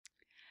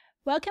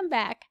Welcome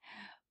back.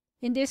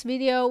 In this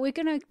video, we're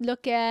going to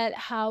look at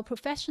how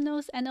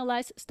professionals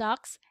analyze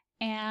stocks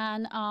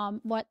and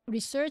what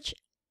research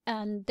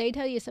and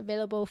data is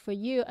available for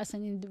you as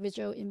an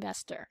individual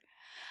investor.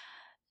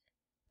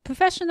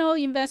 Professional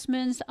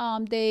investments,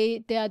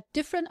 they are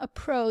different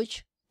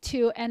approach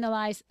to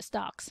analyze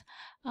stocks.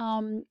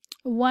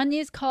 One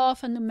is called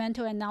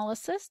fundamental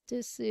analysis.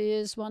 This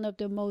is one of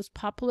the most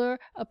popular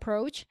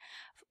approach.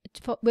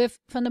 With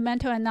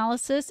fundamental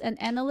analysis, an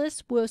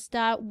analyst will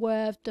start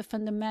with the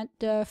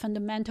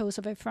fundamentals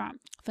of a firm.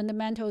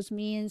 Fundamentals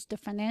means the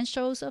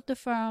financials of the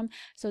firm.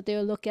 So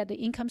they'll look at the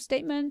income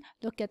statement,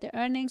 look at the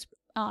earnings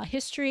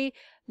history,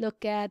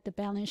 look at the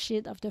balance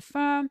sheet of the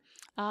firm,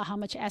 how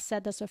much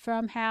asset does the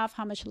firm have,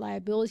 how much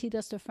liability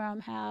does the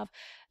firm have.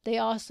 They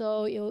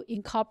also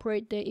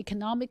incorporate the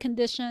economic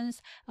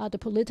conditions, the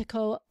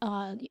political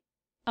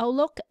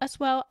outlook, as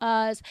well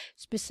as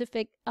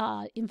specific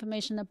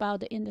information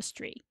about the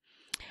industry.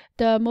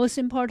 The most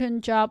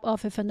important job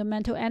of a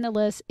fundamental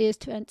analyst is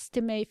to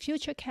estimate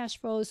future cash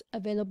flows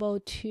available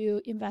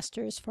to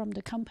investors from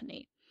the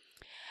company.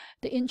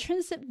 The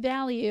intrinsic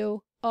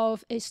value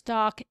of a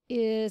stock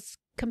is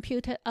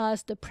computed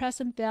as the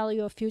present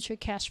value of future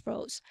cash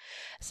flows.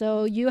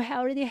 So you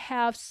already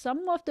have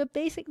some of the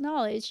basic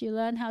knowledge. You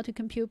learn how to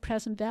compute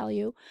present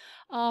value.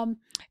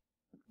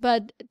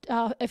 But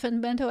a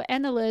fundamental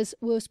analyst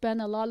will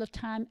spend a lot of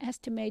time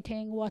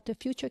estimating what the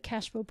future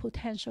cash flow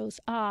potentials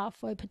are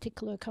for a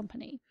particular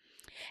company.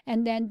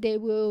 And then they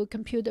will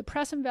compute the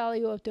present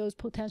value of those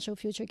potential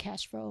future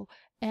cash flow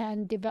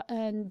and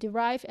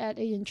derive at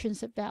an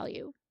intrinsic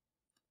value.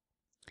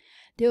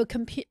 They will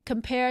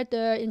compare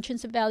the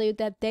intrinsic value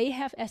that they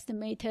have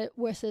estimated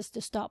versus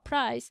the stock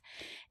price.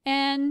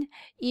 And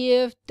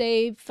if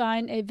they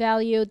find a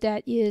value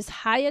that is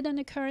higher than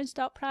the current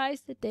stock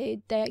price,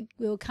 they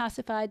will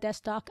classify that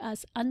stock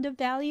as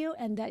undervalued,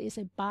 and that is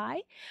a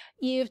buy.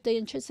 If the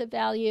intrinsic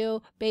value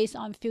based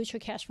on future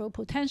cash flow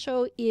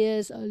potential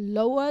is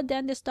lower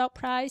than the stock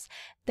price,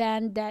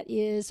 then that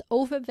is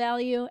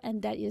overvalued,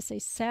 and that is a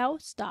sell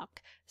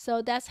stock.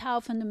 So that's how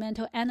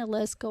fundamental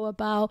analysts go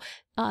about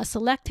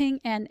selecting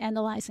and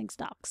analyzing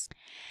stocks.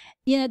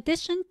 In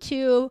addition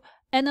to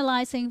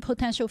analyzing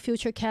potential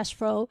future cash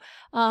flow,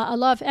 a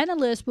lot of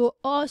analysts will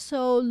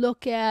also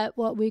look at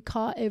what we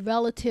call a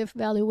relative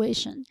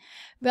valuation.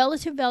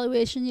 Relative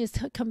valuation is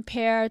to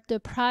compare the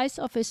price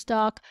of a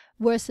stock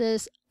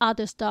versus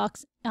other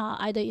stocks,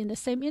 either in the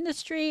same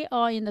industry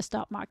or in the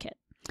stock market.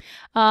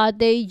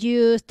 They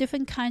use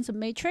different kinds of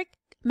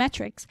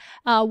metrics.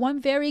 One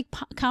very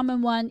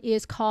common one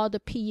is called the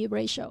PE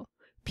ratio.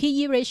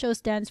 PE ratio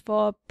stands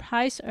for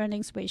price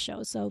earnings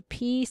ratio. So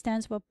P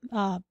stands for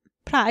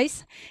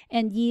price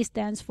and E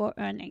stands for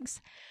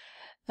earnings.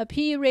 A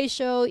PE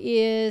ratio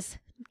is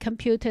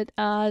computed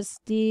as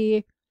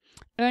the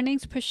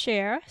earnings per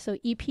share, so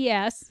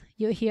EPS.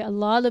 You'll hear a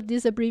lot of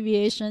these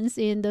abbreviations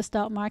in the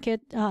stock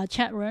market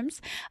chat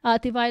rooms,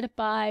 divided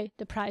by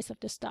the price of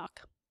the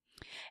stock.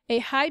 A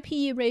high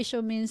PE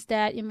ratio means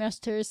that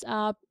investors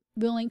are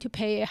willing to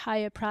pay a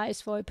higher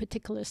price for a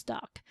particular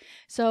stock.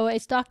 So a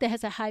stock that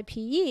has a high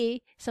PE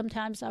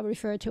sometimes are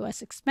referred to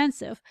as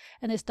expensive,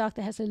 and a stock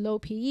that has a low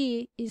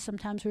PE is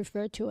sometimes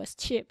referred to as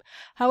cheap.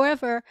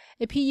 However,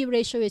 a PE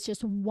ratio is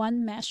just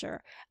one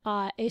measure.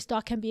 A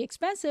stock can be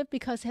expensive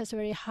because it has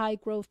very high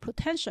growth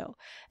potential.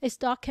 A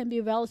stock can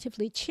be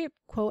relatively cheap,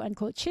 quote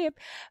unquote cheap,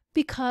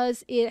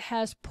 because it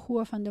has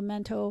poor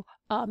fundamental,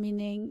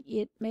 meaning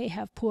it may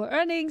have poor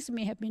earnings,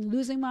 may have been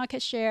losing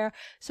market share.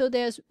 So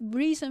there's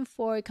reason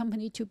for a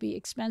company to be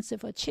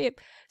expensive or cheap.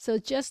 So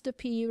just the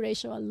PE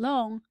ratio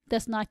alone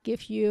does not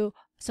give you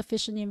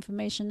sufficient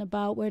information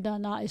about whether or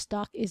not a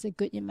stock is a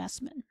good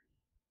investment.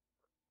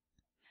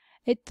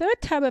 A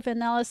third type of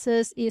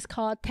analysis is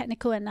called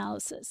technical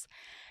analysis.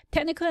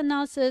 Technical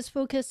analysis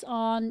focuses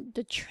on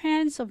the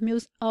trends of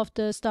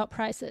the stock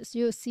prices.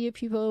 You'll see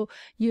people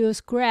use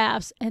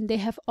graphs, and they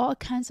have all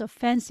kinds of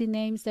fancy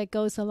names that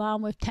goes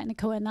along with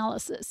technical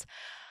analysis.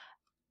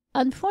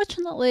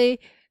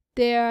 Unfortunately,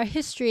 their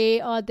history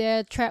or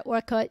their track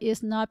record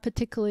is not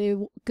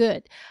particularly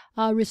good.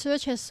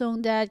 Research has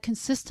shown that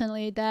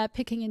consistently that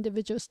picking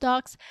individual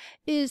stocks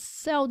is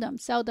seldom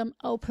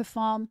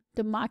outperform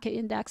the market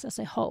index as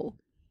a whole.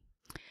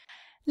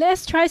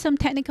 Let's try some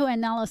technical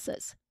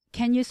analysis.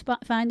 Can you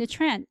find the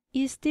trend?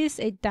 Is this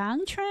a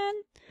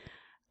downtrend?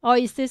 Or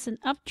is this an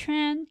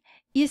uptrend?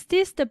 Is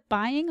this the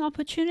buying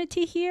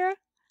opportunity here?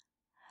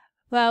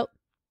 Well,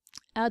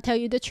 I'll tell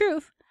you the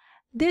truth.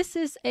 This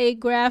is a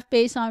graph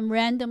based on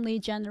randomly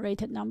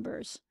generated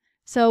numbers.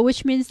 So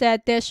which means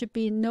that there should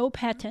be no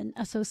pattern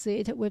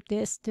associated with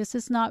this. This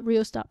is not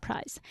real stock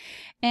price.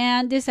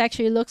 And this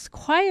actually looks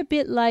quite a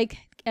bit like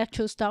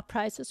actual stock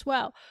price as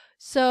well.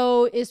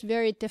 So it's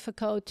very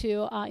difficult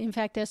to, in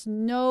fact, there's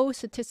no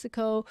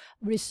statistical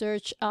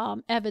research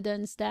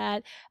evidence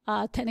that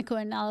technical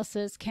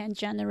analysis can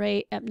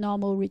generate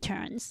abnormal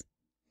returns.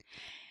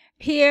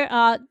 Here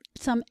are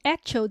some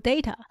actual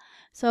data.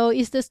 So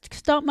is the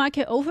stock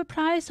market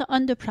overpriced or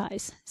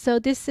underpriced? So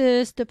this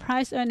is the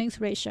price earnings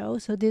ratio.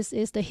 So this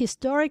is the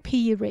historic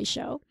PE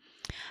ratio.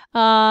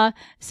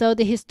 So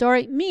the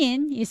historic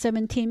mean is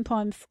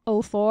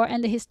 17.04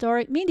 and the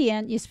historic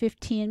median is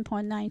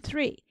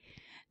 15.93.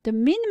 The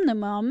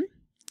minimum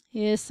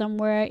is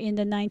somewhere in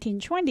the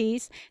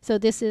 1920s. So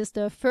this is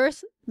the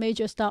first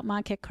major stock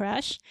market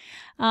crash.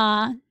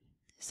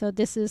 So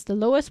this is the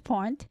lowest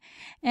point.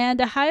 And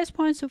the highest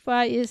point so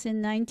far is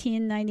in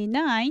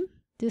 1999.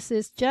 This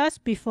is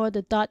just before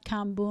the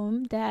dot-com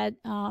boom that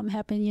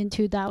happened in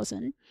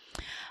 2000.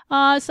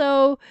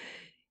 So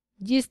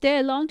is there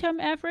a long-term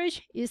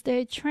average? Is there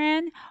a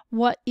trend?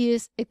 What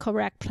is a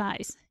correct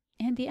price?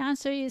 And the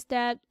answer is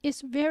that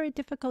it's very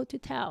difficult to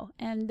tell,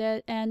 and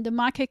the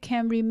market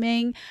can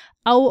remain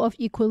out of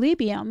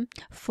equilibrium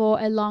for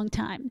a long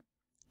time.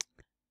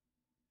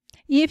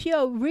 If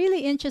you're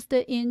really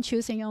interested in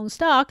choosing your own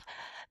stock,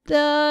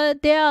 there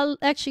are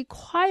actually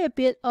quite a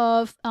bit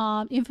of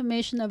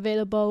information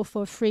available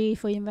for free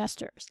for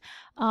investors.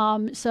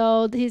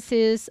 So this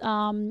is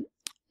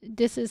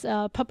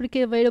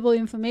publicly available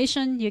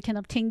information. You can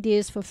obtain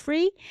this for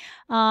free.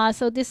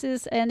 So this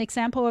is an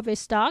example of a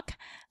stock.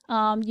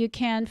 You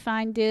can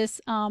find this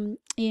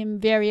in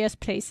various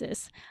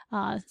places.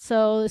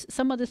 So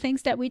some of the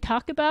things that we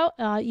talk about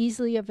are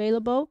easily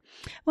available.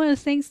 One of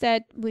the things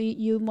that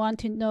you want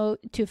to know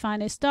to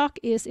find a stock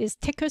is its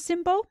ticker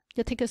symbol.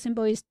 The ticker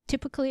symbol is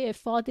typically a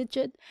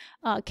 4-digit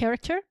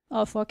character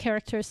or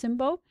 4-character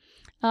symbol.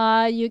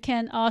 You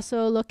can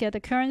also look at the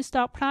current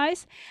stock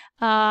price.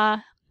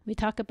 We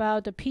talk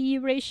about the PE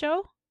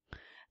ratio.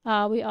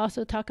 We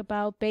also talk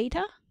about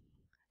beta.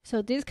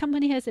 So this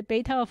company has a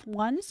beta of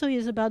 1, so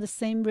it's about the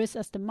same risk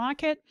as the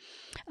market.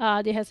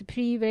 It has a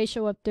PE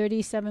ratio of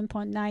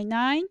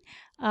 37.99.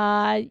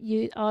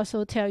 You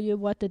also tell you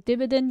what the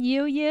dividend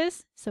yield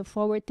is, so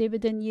forward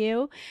dividend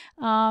yield,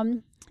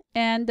 and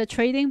the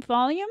trading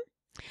volume,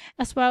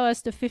 as well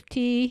as the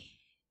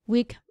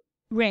 50-week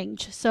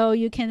range. So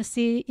you can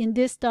see in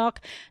this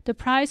stock, the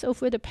price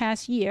over the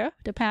past year,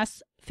 the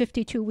past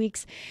 52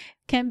 weeks,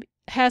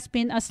 has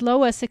been as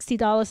low as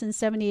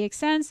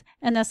 $60.78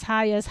 and as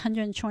high as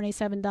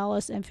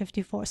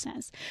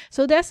 $127.54.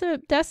 So that's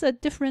a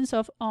difference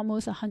of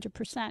almost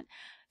 100%.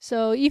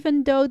 So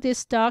even though this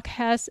stock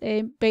has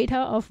a beta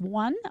of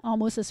 1,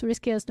 almost as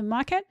risky as the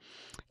market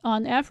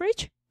on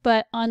average,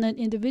 but on an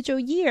individual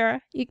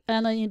year,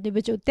 on an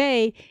individual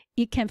day,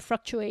 it can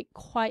fluctuate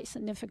quite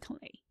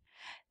significantly.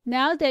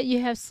 Now that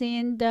you have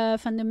seen the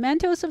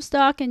fundamentals of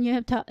stock and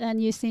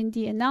you've seen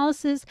the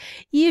analysis,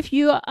 if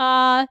you're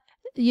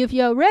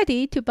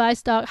ready to buy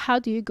stock, how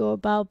do you go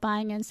about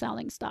buying and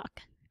selling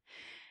stock?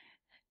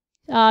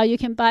 You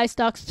can buy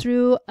stocks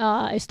through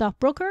a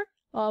stockbroker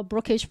or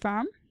brokerage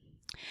firm.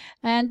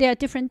 And there are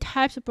different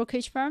types of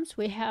brokerage firms.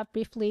 We have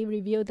briefly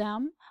reviewed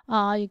them.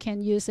 You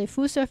can use a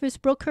full-service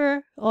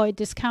broker or a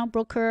discount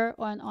broker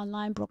or an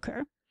online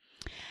broker.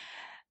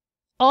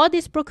 All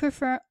these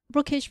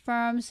brokerage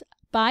firms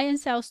buy and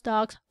sell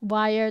stocks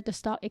via the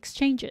stock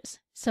exchanges.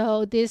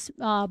 So these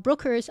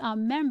brokers are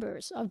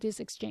members of these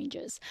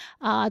exchanges.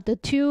 The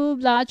two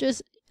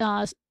largest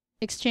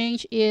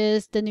exchange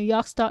is the New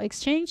York Stock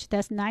Exchange,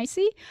 that's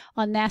NYSE,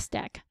 or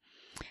NASDAQ.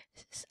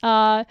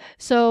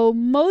 So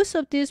most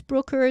of these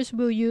brokers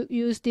will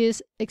use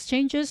these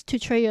exchanges to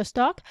trade your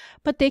stock,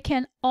 but they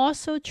can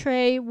also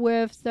trade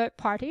with third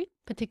party,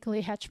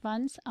 particularly hedge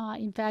funds.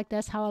 In fact,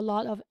 that's how a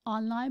lot of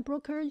online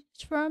brokerage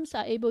firms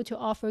are able to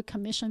offer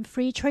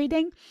commission-free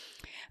trading.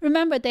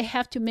 Remember, they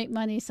have to make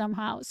money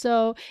somehow.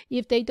 So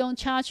if they don't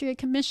charge you a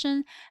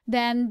commission,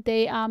 then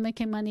they are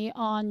making money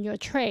on your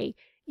trade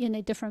in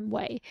a different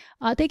way.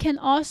 They can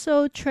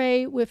also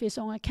trade with its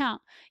own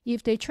account.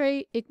 If a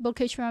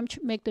brokerage firm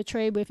make the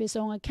trade with its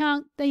own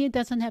account, then it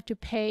doesn't have to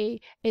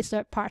pay a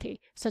third party,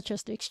 such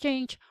as the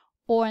exchange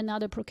or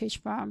another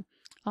brokerage firm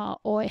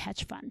or a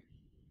hedge fund.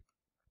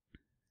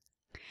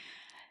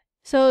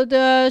 So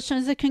the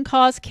transaction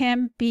costs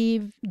can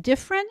be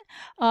different,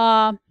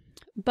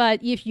 but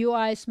if you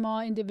are a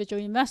small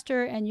individual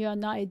investor and you are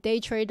not a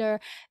day trader,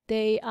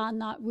 they are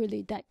not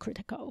really that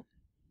critical.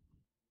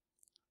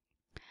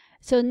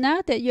 So now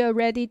that you're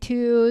ready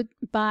to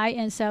buy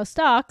and sell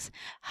stocks,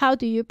 how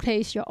do you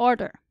place your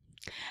order?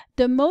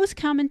 The most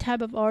common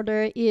type of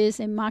order is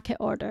a market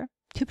order.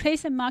 To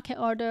place a market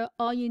order,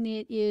 all you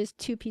need is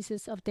 2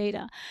 pieces of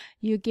data.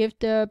 You give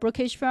the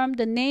brokerage firm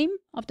the name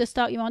of the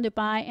stock you want to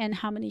buy and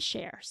how many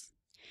shares.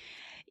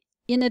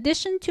 In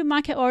addition to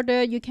market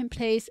order, you can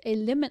place a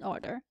limit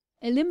order.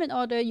 A limit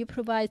order, you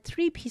provide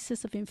 3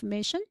 pieces of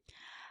information: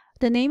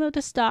 the name of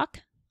the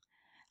stock,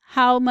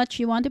 how much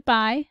you want to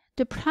buy,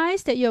 the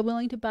price that you're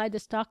willing to buy the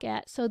stock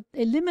at. So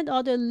a limit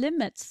order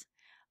limits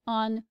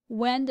on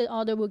when the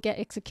order will get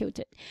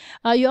executed.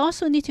 You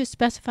also need to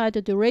specify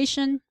the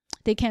duration.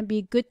 They can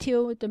be good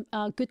till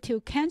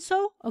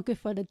cancel or good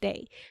for the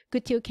day.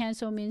 Good till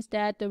cancel means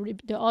that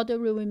the order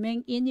will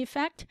remain in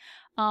effect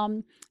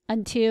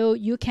until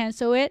you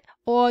cancel it,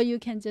 or you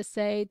can just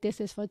say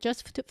this is for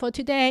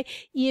today.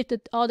 If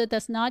the order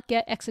does not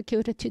get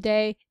executed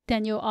today,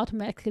 then you'll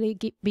automatically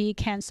be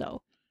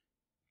canceled.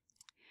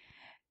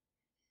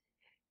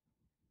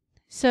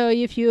 So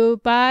if you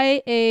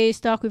buy a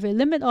stock with a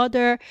limit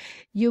order,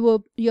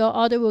 your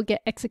order will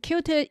get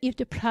executed if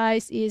the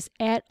price is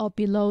at or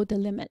below the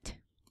limit.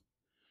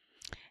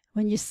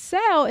 When you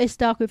sell a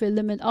stock with a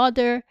limit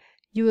order,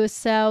 you will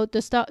sell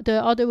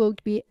the order will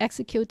be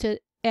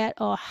executed at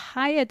or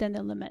higher than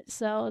the limit.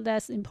 So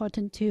that's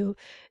important to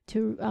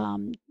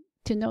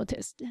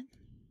notice.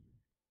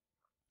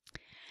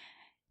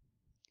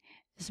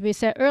 As we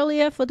said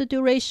earlier, for the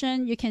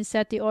duration, you can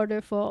set the order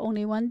for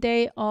only 1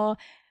 day or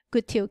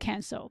good till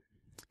cancel.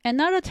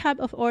 Another type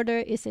of order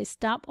is a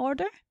stop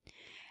order.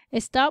 A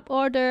stop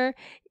order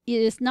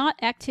is not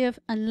active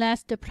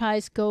unless the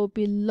price goes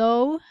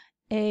below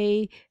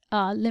a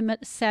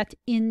limit set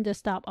in the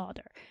stop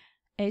order.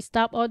 A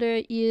stop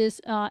order is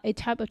a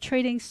type of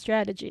trading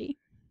strategy.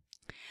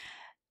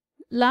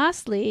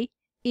 Lastly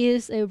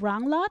is a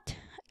round lot.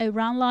 A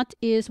round lot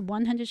is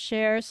 100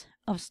 shares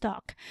of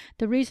stock.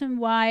 The reason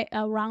why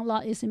a round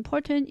lot is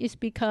important is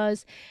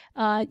because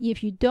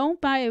if you don't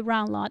buy a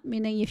round lot,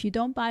 meaning if you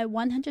don't buy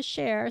 100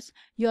 shares,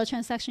 your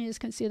transaction is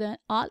considered an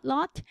odd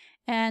lot,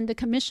 and the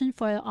commission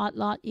for an odd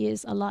lot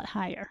is a lot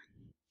higher.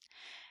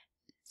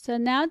 So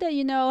now that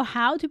you know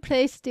how to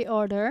place the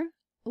order,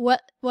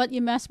 what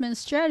investment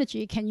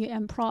strategy can you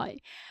employ?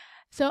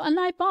 So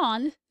unlike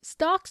bonds,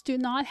 stocks do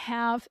not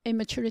have a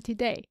maturity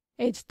date.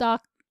 A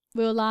stock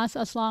will last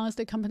as long as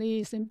the company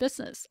is in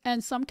business,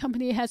 and some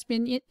company has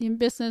been in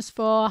business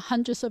for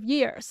hundreds of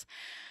years.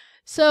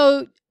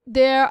 So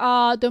there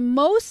are the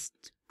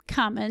most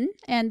common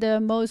and the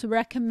most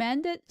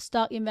recommended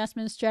stock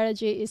investment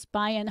strategy is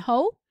buy and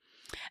hold.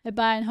 A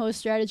buy and hold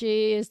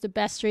strategy is the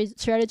best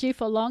strategy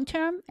for long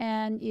term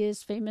and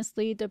is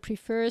famously the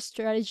preferred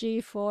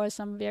strategy for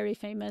some very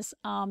famous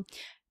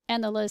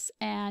analysts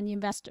and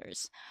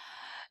investors.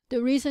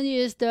 The reason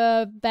is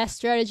the best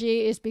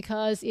strategy is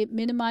because it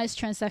minimizes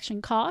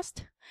transaction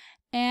cost,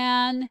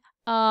 and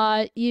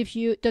if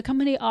the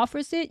company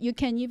offers it, you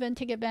can even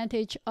take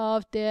advantage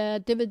of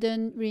the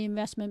dividend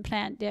reinvestment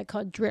plan. They're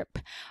called DRIP.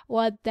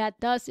 What that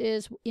does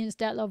is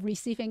instead of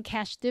receiving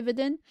cash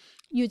dividend,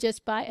 you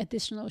just buy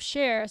additional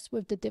shares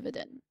with the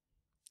dividend.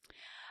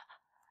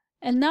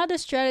 Another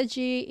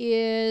strategy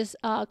is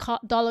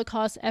dollar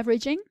cost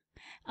averaging.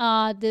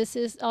 This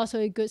is also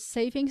a good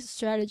savings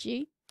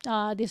strategy.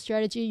 This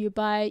strategy, you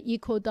buy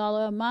equal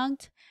dollar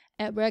amount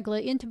at regular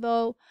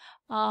interval.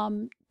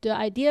 The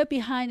idea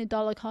behind the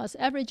dollar cost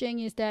averaging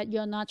is that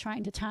you're not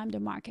trying to time the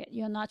market.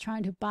 You're not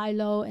trying to buy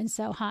low and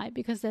sell high,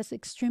 because that's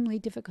extremely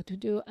difficult to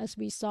do, as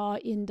we saw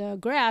in the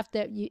graph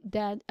that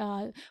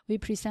we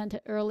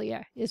presented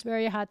earlier. It's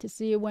very hard to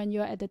see when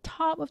you're at the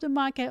top of the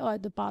market or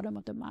at the bottom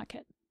of the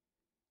market.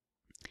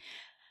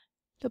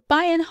 The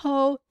buy and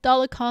hold,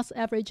 dollar cost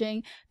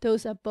averaging,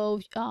 those are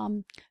both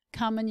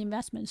common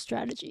investment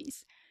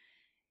strategies.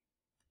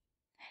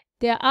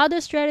 There are other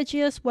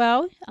strategies as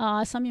well.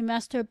 Some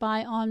investors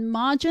buy on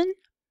margin.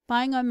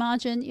 Buying on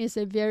margin is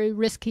a very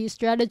risky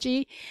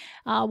strategy.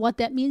 What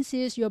that means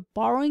is you're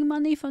borrowing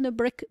money from the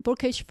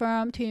brokerage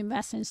firm to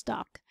invest in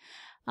stock.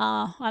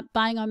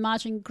 Buying on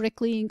margin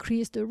greatly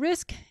increases the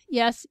risk.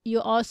 Yes, you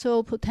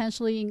also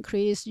potentially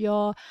increase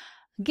your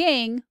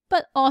gain,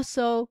 but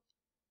also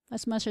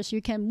as much as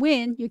you can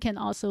win, you can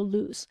also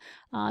lose.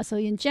 So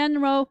in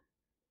general,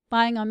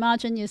 buying on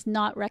margin is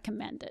not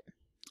recommended.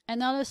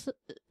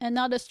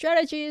 Another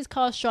strategy is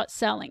called short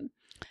selling.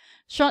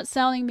 Short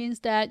selling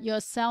means that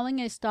you're selling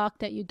a stock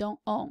that you don't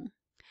own.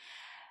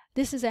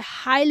 This is a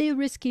highly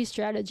risky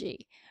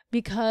strategy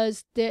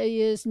because there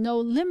is no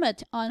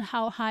limit on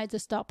how high the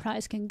stock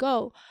price can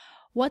go.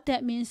 What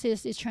that means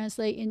is it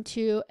translates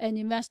into an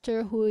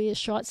investor who is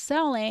short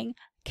selling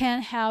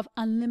can have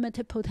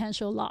unlimited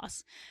potential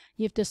loss.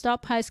 If the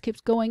stock price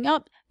keeps going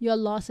up, your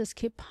losses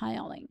keep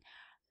piling.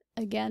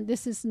 Again,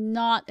 this is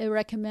not a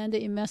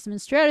recommended investment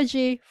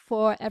strategy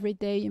for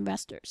everyday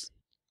investors.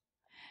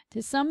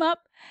 To sum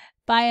up,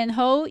 buy and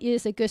hold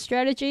is a good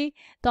strategy.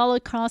 Dollar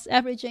cost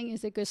averaging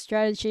is a good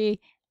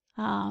strategy.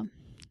 Buying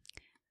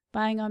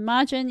on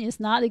margin is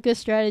not a good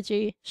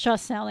strategy. Short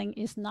selling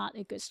is not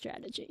a good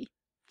strategy.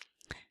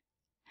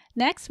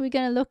 Next, we're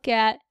going to look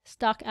at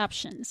stock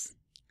options.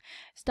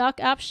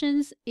 Stock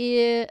options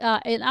is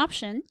an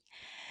option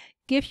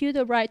gives you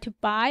the right to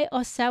buy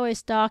or sell a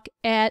stock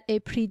at a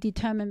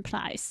predetermined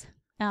price.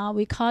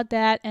 We call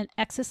that an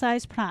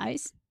exercise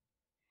price.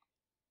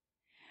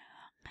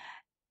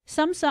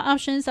 Some stock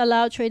options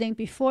allow trading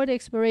before the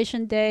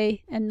expiration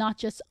day and not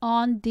just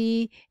on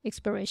the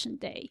expiration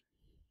day.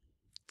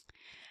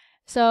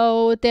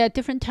 So there are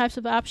different types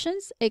of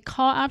options. A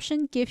call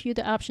option gives you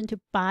the option to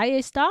buy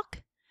a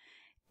stock.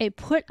 A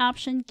put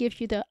option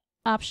gives you the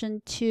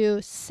option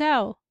to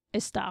sell a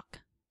stock.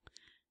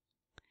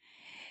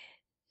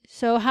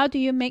 So how do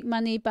you make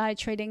money by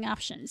trading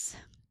options?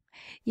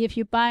 If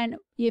you buy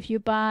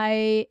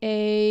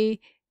a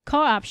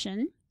call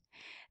option,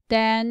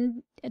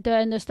 then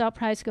the stock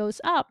price goes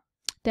up,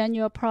 then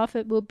your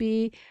profit will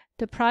be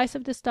the price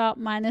of the stock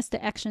minus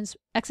the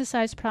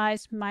exercise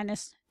price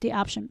minus the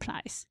option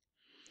price.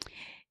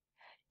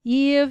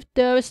 If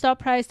the stock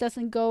price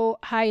doesn't go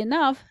high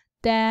enough,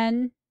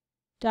 then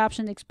the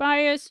option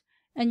expires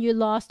and you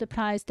lost the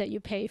price that you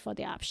pay for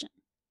the option.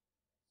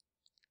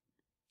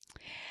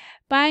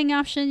 Buying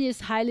option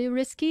is highly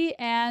risky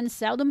and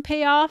seldom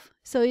pay off,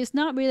 so it's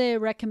not really a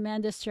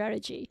recommended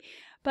strategy.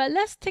 But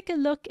let's take a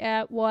look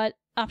at what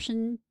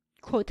option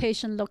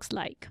quotation looks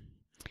like.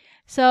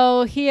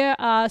 So here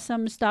are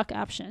some stock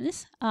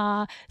options.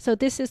 So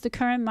this is the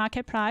current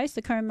market price.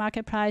 The current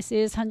market price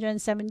is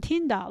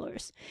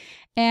 $117.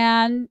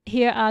 And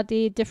here are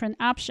the different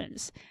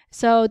options.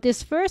 So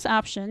this first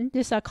option,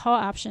 these are call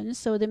options.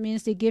 So that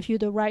means they give you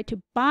the right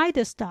to buy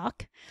the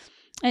stock.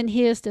 And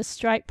here's the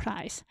strike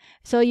price.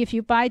 So if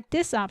you buy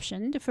this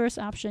option, the first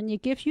option,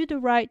 it gives you the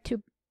right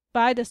to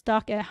buy the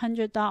stock at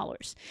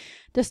 $100.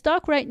 The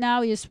stock right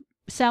now is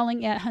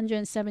selling at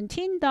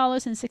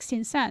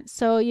 $117.16.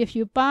 So if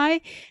you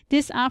buy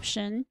this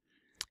option,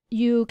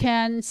 you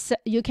can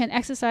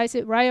exercise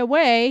it right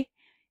away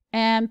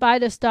and buy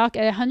the stock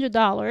at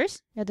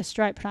 $100 at the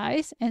strike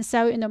price and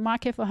sell it in the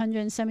market for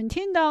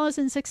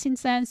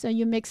 $117.16, and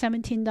you make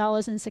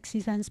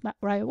 $17.60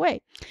 right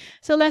away.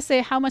 So let's say,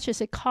 how much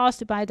does it cost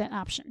to buy that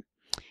option?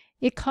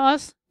 It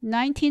costs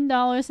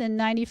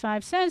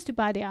 $19.95 to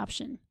buy the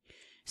option.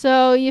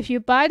 So if you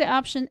buy the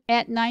option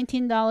at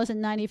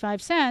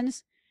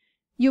 $19.95,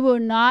 you will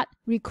not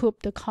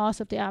recoup the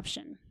cost of the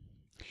option.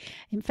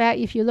 In fact,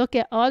 if you look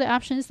at all the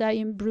options that are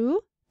in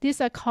blue,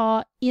 these are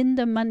called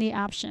in-the-money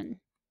option.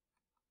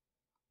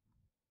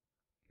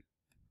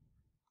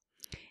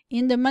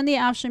 In-the-money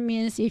option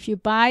means if you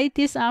buy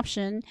this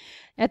option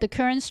at the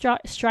current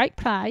strike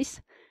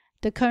price,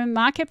 the current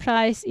market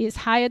price is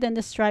higher than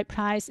the strike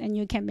price and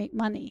you can make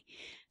money.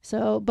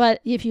 So, but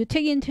if you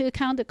take into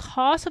account the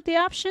cost of the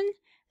option,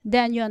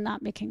 then you're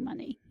not making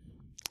money.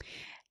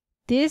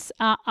 These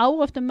are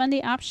out of the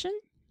money option,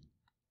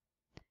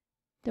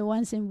 the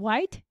ones in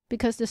white,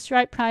 because the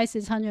strike price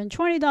is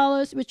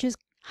 $120, which is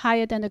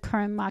higher than the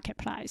current market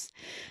price.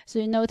 So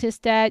you notice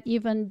that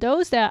even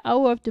those that are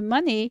out of the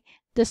money,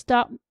 the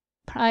stock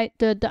price,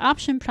 the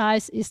option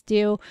price is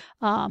still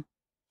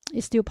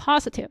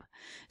positive.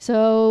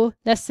 So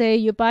let's say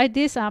you buy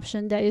this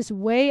option that is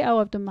way out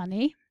of the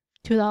money,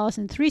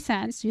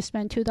 $2.03. You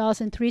spend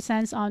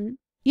 $2.03 on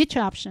each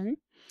option,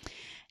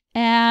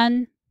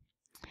 and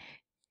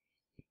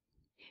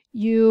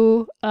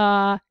you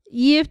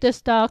if the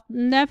stock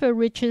never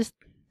reaches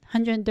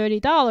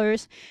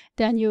 $130,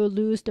 then you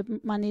lose the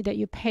money that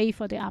you pay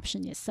for the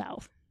option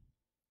itself.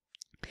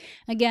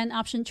 Again,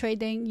 option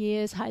trading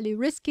is highly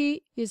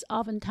risky, is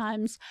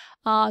oftentimes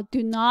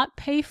do not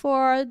pay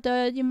for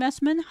the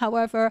investment.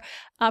 However,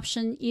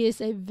 option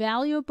is a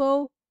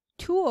valuable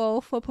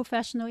tool for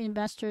professional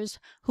investors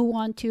who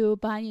want to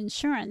buy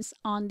insurance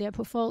on their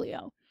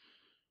portfolio.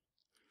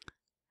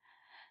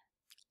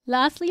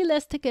 Lastly,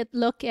 let's take a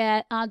look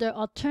at other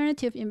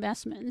alternative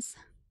investments.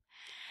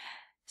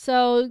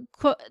 So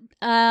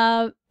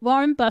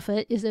Warren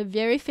Buffett is a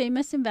very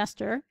famous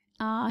investor.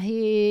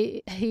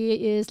 He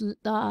is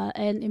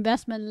an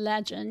investment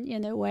legend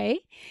in a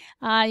way.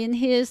 In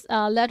his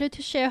letter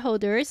to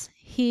shareholders,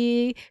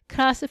 he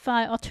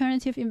classified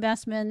alternative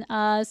investment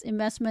as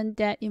investment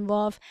that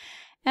involve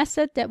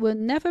assets that will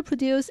never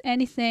produce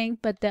anything,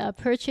 but that are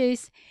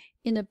purchased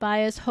in the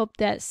buyer's hope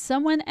that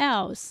someone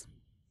else,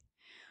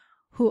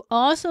 who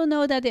also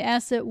know that the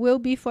asset will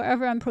be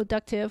forever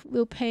unproductive,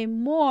 will pay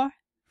more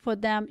for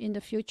them in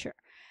the future.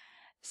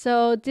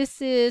 So this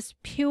is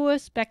pure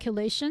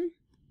speculation,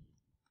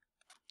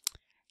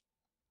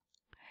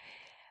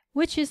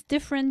 which is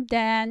different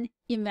than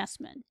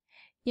investment.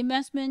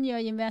 Investment, you're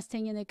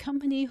investing in a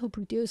company who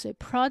produce a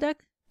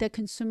product that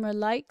consumer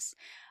likes,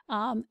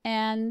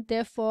 and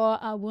therefore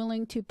are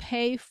willing to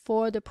pay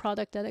for the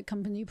product that a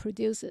company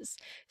produces.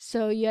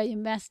 So you're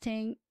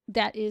investing,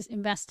 that is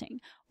investing.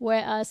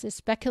 Whereas a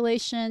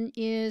speculation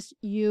is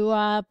you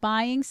are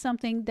buying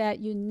something that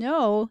you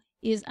know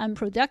is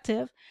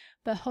unproductive,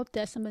 but hope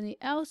that somebody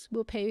else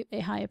will pay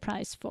a higher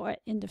price for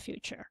it in the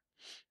future.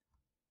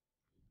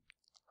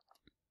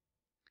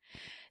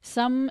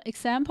 Some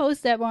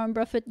examples that Warren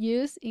Buffett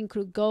used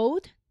include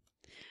gold,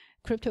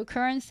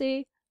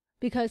 cryptocurrency,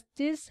 because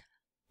this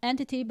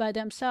entity by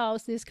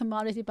themselves, this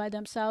commodity by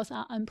themselves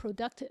are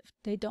unproductive.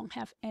 They don't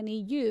have any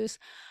use.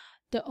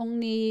 The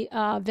only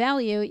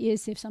value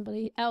is if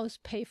somebody else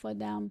pay for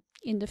them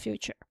in the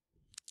future.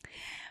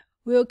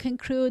 We'll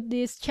conclude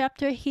this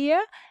chapter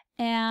here,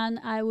 and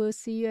I will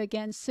see you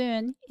again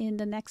soon in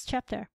the next chapter.